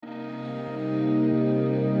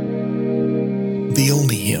The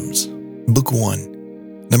Only Hymns, Book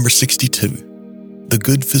 1, Number 62, The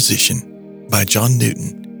Good Physician, by John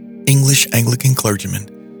Newton, English Anglican clergyman,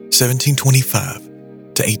 1725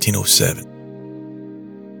 to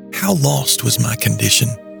 1807. How lost was my condition,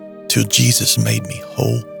 till Jesus made me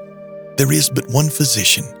whole. There is but one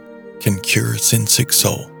physician can cure a sin-sick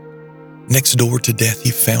soul. Next door to death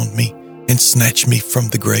he found me, and snatched me from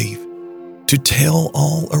the grave, to tell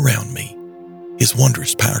all around me his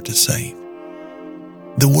wondrous power to save.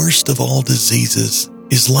 The worst of all diseases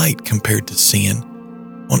is light compared to sin.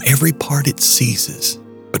 On every part it seizes,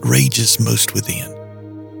 but rages most within.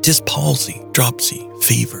 'Tis palsy, dropsy,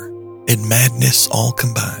 fever, and madness all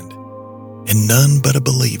combined, and none but a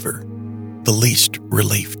believer the least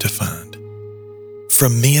relief to find.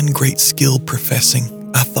 From men great skill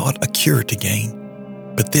professing, I thought a cure to gain,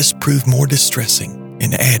 but this proved more distressing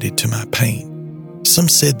and added to my pain. Some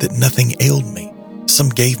said that nothing ailed me, some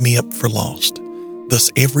gave me up for lost. Thus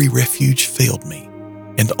every refuge failed me,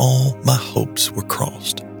 and all my hopes were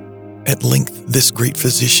crossed. At length this great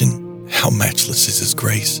physician, how matchless is his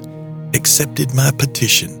grace, accepted my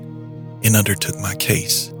petition and undertook my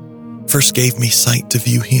case. First gave me sight to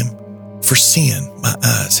view him, for sin my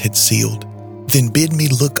eyes had sealed. Then bid me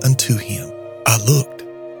look unto him. I looked,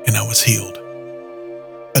 and I was healed.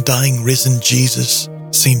 A dying risen Jesus,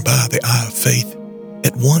 seen by the eye of faith,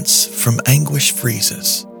 at once from anguish frees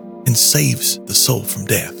us, and saves the soul from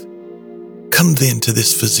death. Come then to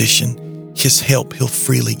this physician, his help he'll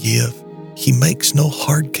freely give. He makes no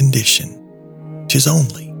hard condition, 'tis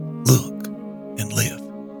only look and live.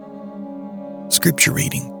 Scripture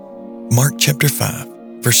reading, Mark chapter 5,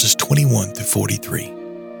 verses 21 through 43.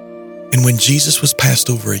 And when Jesus was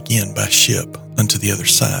passed over again by ship unto the other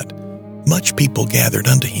side, much people gathered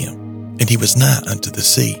unto him, and he was nigh unto the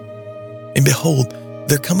sea. And behold,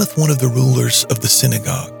 there cometh one of the rulers of the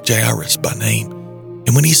synagogue, Jairus by name.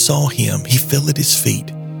 And when he saw him, he fell at his feet,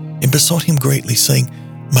 and besought him greatly, saying,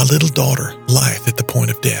 My little daughter lieth at the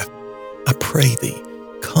point of death. I pray thee,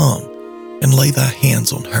 come and lay thy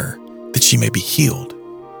hands on her, that she may be healed,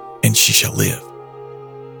 and she shall live.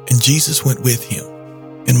 And Jesus went with him,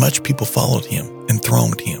 and much people followed him and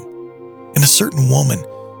thronged him. And a certain woman,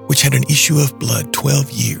 which had an issue of blood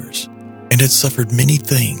 12 years, and had suffered many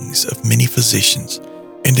things of many physicians,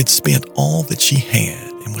 and had spent all that she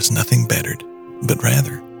had, and was nothing bettered, but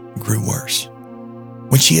rather grew worse.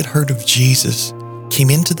 When she had heard of Jesus,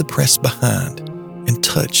 came into the press behind, and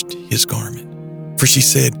touched his garment. For she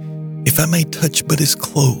said, If I may touch but his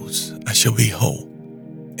clothes, I shall be whole.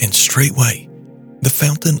 And straightway the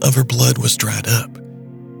fountain of her blood was dried up,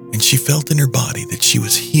 and she felt in her body that she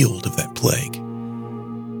was healed of that plague.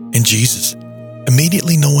 And Jesus,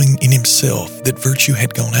 immediately knowing in himself that virtue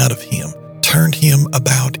had gone out of him, turned him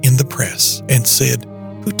about in the press, and said,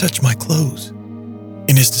 Who touched my clothes?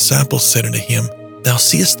 And his disciples said unto him, Thou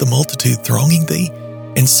seest the multitude thronging thee,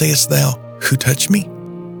 and sayest thou, Who touched me?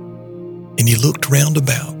 And he looked round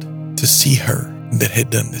about to see her that had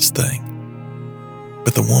done this thing.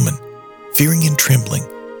 But the woman, fearing and trembling,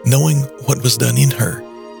 knowing what was done in her,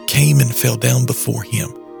 came and fell down before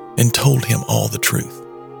him, and told him all the truth.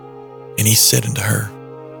 And he said unto her,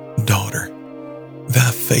 Daughter,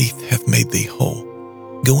 thy faith hath made thee whole.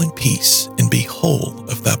 Go in peace, and be whole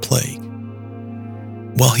of thy plague.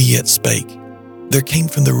 While he yet spake, there came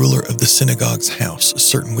from the ruler of the synagogue's house a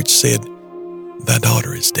certain which said, Thy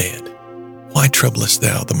daughter is dead. Why troublest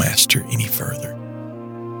thou the master any further?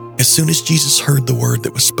 As soon as Jesus heard the word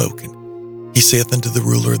that was spoken, he saith unto the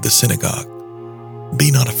ruler of the synagogue,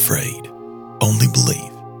 Be not afraid, only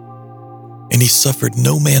believe. And he suffered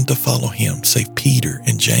no man to follow him, save Peter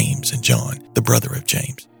and James and John, the brother of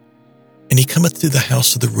James. And he cometh to the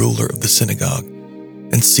house of the ruler of the synagogue,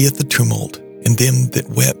 and seeth the tumult, and them that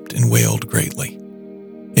wept and wailed greatly.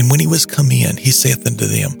 And when he was come in, he saith unto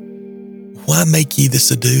them, Why make ye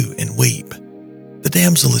this ado, and weep? The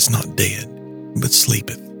damsel is not dead, but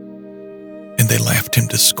sleepeth. And they laughed him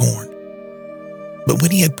to scorn. But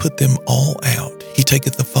when he had put them all out, he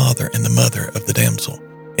taketh the father and the mother of the damsel,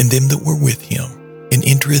 and them that were with him, and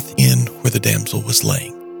entereth in where the damsel was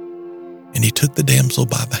laying. And he took the damsel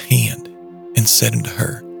by the hand, and said unto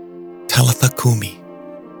her, Talitha cumi,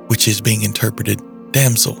 which is being interpreted,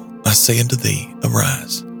 Damsel, I say unto thee,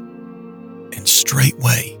 arise. And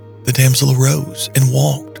straightway the damsel arose and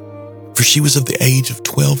walked, for she was of the age of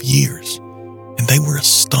 12 years. And they were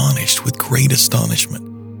astonished with great astonishment.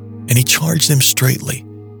 And he charged them straitly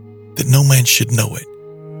that no man should know it,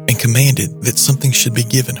 and commanded that something should be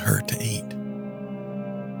given her to eat.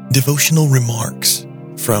 Devotional Remarks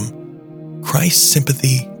from Christ's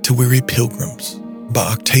Sympathy to Weary Pilgrims by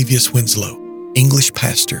Octavius Winslow, English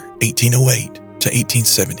pastor, 1808 to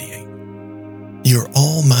 1878. Your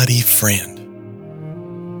Almighty Friend.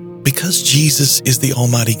 Because Jesus is the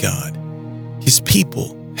Almighty God, His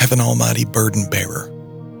people have an almighty burden bearer.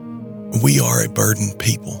 We are a burdened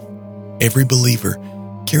people. Every believer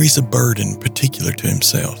carries a burden particular to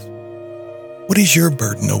himself. What is your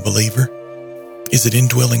burden, O believer? Is it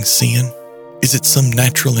indwelling sin? Is it some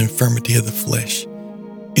natural infirmity of the flesh?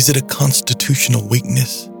 Is it a constitutional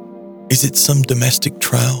weakness? Is it some domestic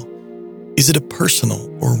trial? Is it a personal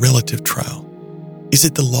or relative trial? Is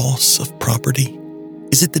it the loss of property?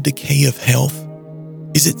 Is it the decay of health?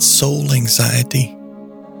 Is it soul anxiety?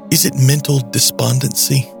 Is it mental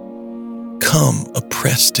despondency? Come,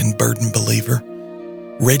 oppressed and burdened believer,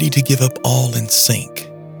 ready to give up all and sink.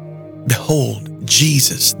 Behold,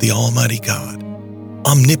 Jesus, the Almighty God,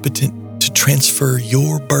 omnipotent to transfer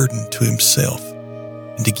your burden to Himself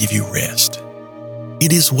and to give you rest.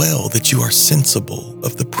 It is well that you are sensible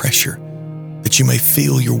of the pressure, that you may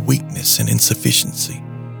feel your weakness and insufficiency,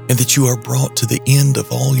 and that you are brought to the end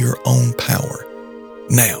of all your own power.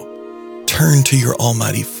 Now, turn to your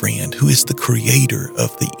Almighty Friend, who is the Creator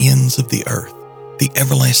of the ends of the earth, the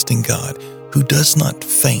everlasting God, who does not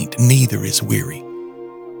faint, neither is weary.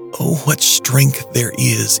 Oh, what strength there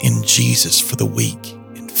is in Jesus for the weak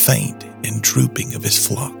and faint and drooping of His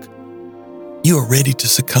flock. You are ready to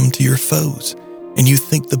succumb to your foes, and you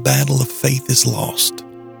think the battle of faith is lost.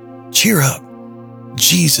 Cheer up.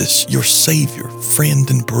 Jesus, your Savior, friend,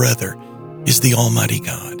 and brother, is the Almighty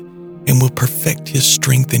God, and will perfect His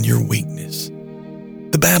strength in your weakness.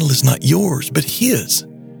 The battle is not yours, but His.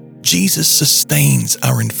 Jesus sustains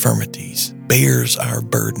our infirmities, bears our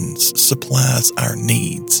burdens, supplies our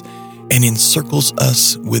needs, and encircles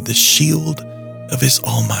us with the shield of His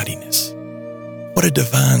almightiness. What a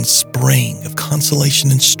divine spring of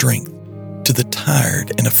consolation and strength to the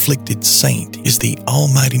tired and afflicted saint is the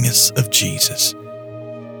almightiness of Jesus.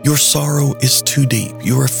 Your sorrow is too deep,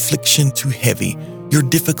 your affliction too heavy, your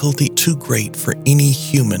difficulty too great for any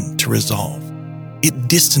human to resolve. It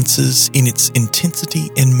distances in its intensity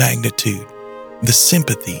and magnitude the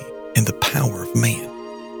sympathy and the power of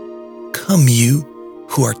man. Come you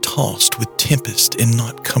who are tossed with tempest and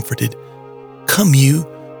not comforted. Come you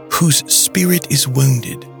whose spirit is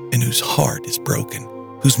wounded and whose heart is broken,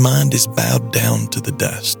 whose mind is bowed down to the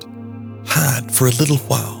dust. Hide for a little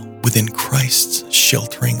while within Christ's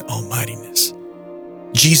sheltering almightiness.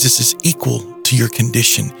 Jesus is equal to your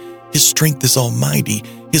condition. His strength is almighty.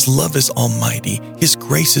 His love is almighty. His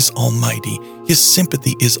grace is almighty. His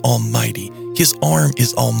sympathy is almighty. His arm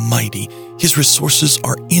is almighty. His resources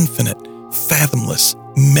are infinite, fathomless,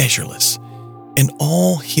 measureless. And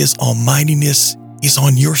all His almightiness is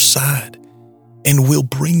on your side and will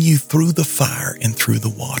bring you through the fire and through the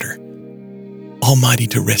water. Almighty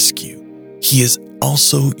to rescue, He is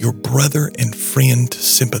also your brother and friend to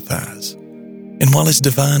sympathize. And while His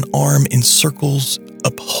divine arm encircles,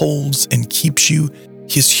 upholds, and keeps you,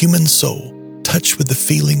 His human soul, touched with the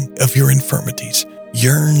feeling of your infirmities,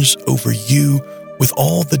 yearns over you with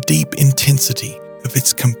all the deep intensity of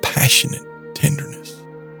its compassionate tenderness.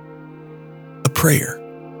 A prayer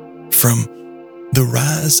from The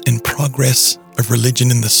Rise and Progress of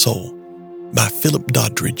Religion in the Soul by Philip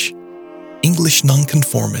Doddridge, English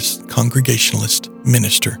nonconformist, Congregationalist,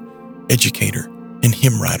 minister, educator, and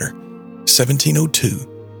hymn writer, 1702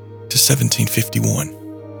 to 1751.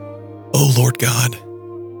 O Lord God,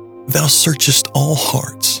 Thou searchest all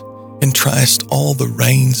hearts and triest all the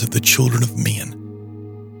reins of the children of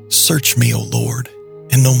men. Search me, O Lord,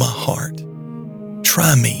 and know my heart.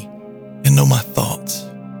 Try me and know my thoughts,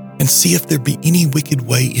 and see if there be any wicked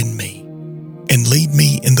way in me, and lead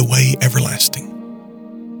me in the way everlasting.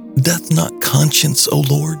 Doth not conscience, O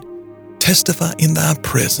Lord, testify in Thy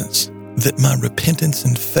presence that my repentance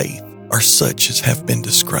and faith are such as have been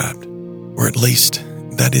described, or at least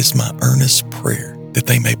that is my earnest prayer that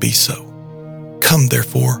they may be so. Come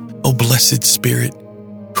therefore, O blessed Spirit,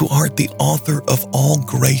 who art the author of all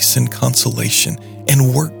grace and consolation,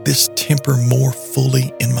 and work this temper more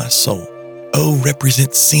fully in my soul. O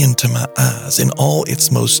represent sin to my eyes in all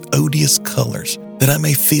its most odious colors, that I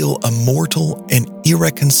may feel a mortal and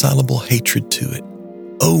irreconcilable hatred to it.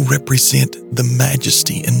 O represent the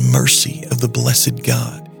majesty and mercy of the blessed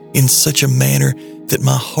God in such a manner that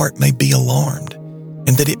my heart may be alarmed,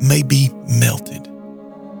 and that it may be melted.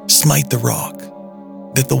 Smite the rock,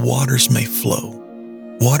 that the waters may flow,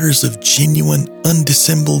 waters of genuine,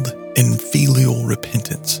 undissembled, and filial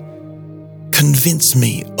repentance. Convince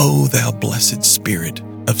me, O Thou blessed Spirit,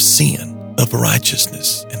 of sin, of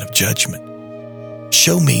righteousness, and of judgment.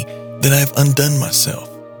 Show me that I have undone myself,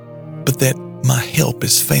 but that my help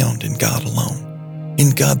is found in God alone.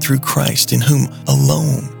 in God through Christ, in whom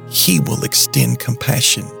alone He will extend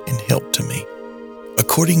compassion and help to me.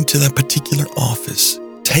 According to thy particular office,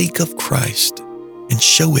 take of Christ and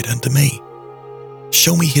show it unto me.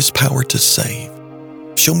 Show me His power to save.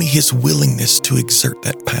 Show me His willingness to exert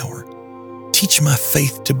that power. Teach my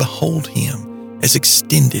faith to behold Him as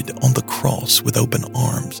extended on the cross with open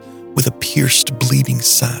arms, with a pierced, bleeding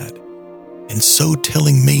side, and so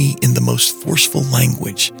telling me in the most forceful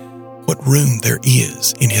language what room there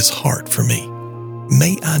is in His heart for me.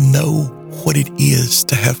 May I know what it is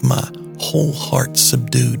to have my whole heart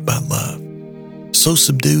subdued by love, so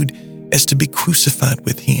subdued as to be crucified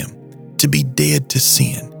with Him, to be dead to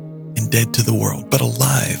sin and dead to the world, but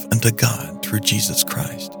alive unto God through Jesus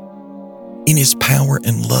Christ. In His power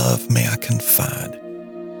and love may I confide.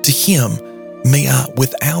 To Him may I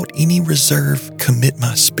without any reserve commit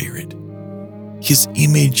my spirit. His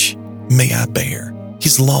image may I bear,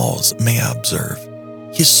 His laws may I observe,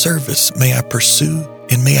 His service may I pursue,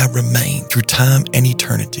 and may I remain through time and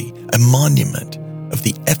eternity a monument of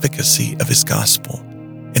the efficacy of His gospel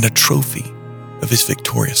and a trophy of His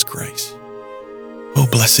victorious grace. Oh,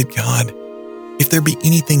 blessed God, if there be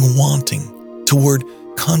anything wanting toward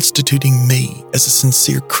constituting me as a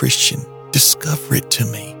sincere Christian, discover it to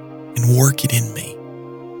me and work it in me.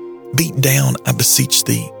 Beat down, I beseech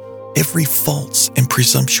Thee, every false and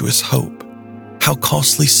presumptuous hope, how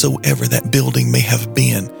costly soever that building may have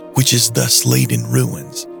been, which is thus laid in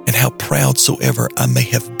ruins, and how proud soever I may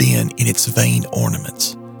have been in its vain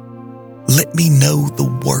ornaments. Let me know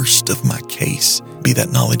the worst of my case, be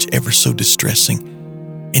that knowledge ever so distressing.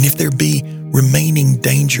 And if there be remaining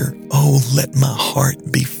danger, oh, let my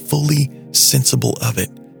heart be fully sensible of it,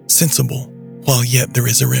 sensible while yet there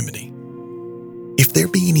is a remedy. If there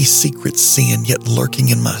be any secret sin yet lurking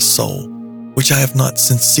in my soul, which I have not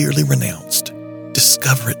sincerely renounced,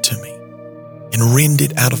 discover it to me, and rend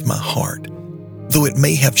it out of my heart, though it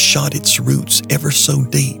may have shot its roots ever so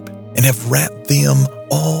deep, and have wrapped them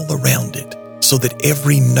all around it, so that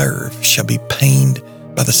every nerve shall be pained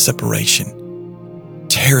by the separation.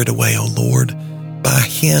 Tear it away, O Lord, by a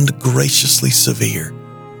hand graciously severe,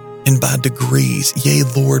 and by degrees, yea,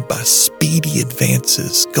 Lord, by speedy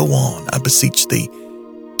advances, go on, I beseech Thee,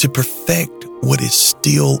 to perfect what is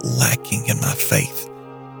still lacking in my faith.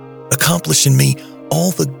 Accomplish in me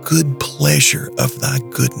all the good pleasure of Thy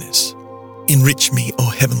goodness. Enrich me, O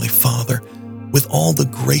Heavenly Father, with all the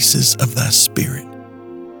graces of Thy Spirit.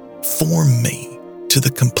 Form me to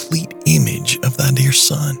the complete image of Thy dear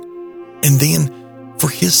Son, and then, for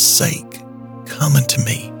His sake, come unto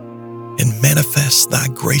me and manifest Thy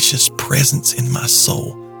gracious presence in my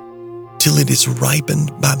soul, till it is ripened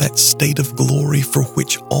by that state of glory for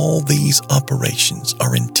which all these operations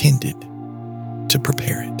are intended to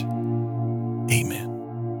prepare it. Amen.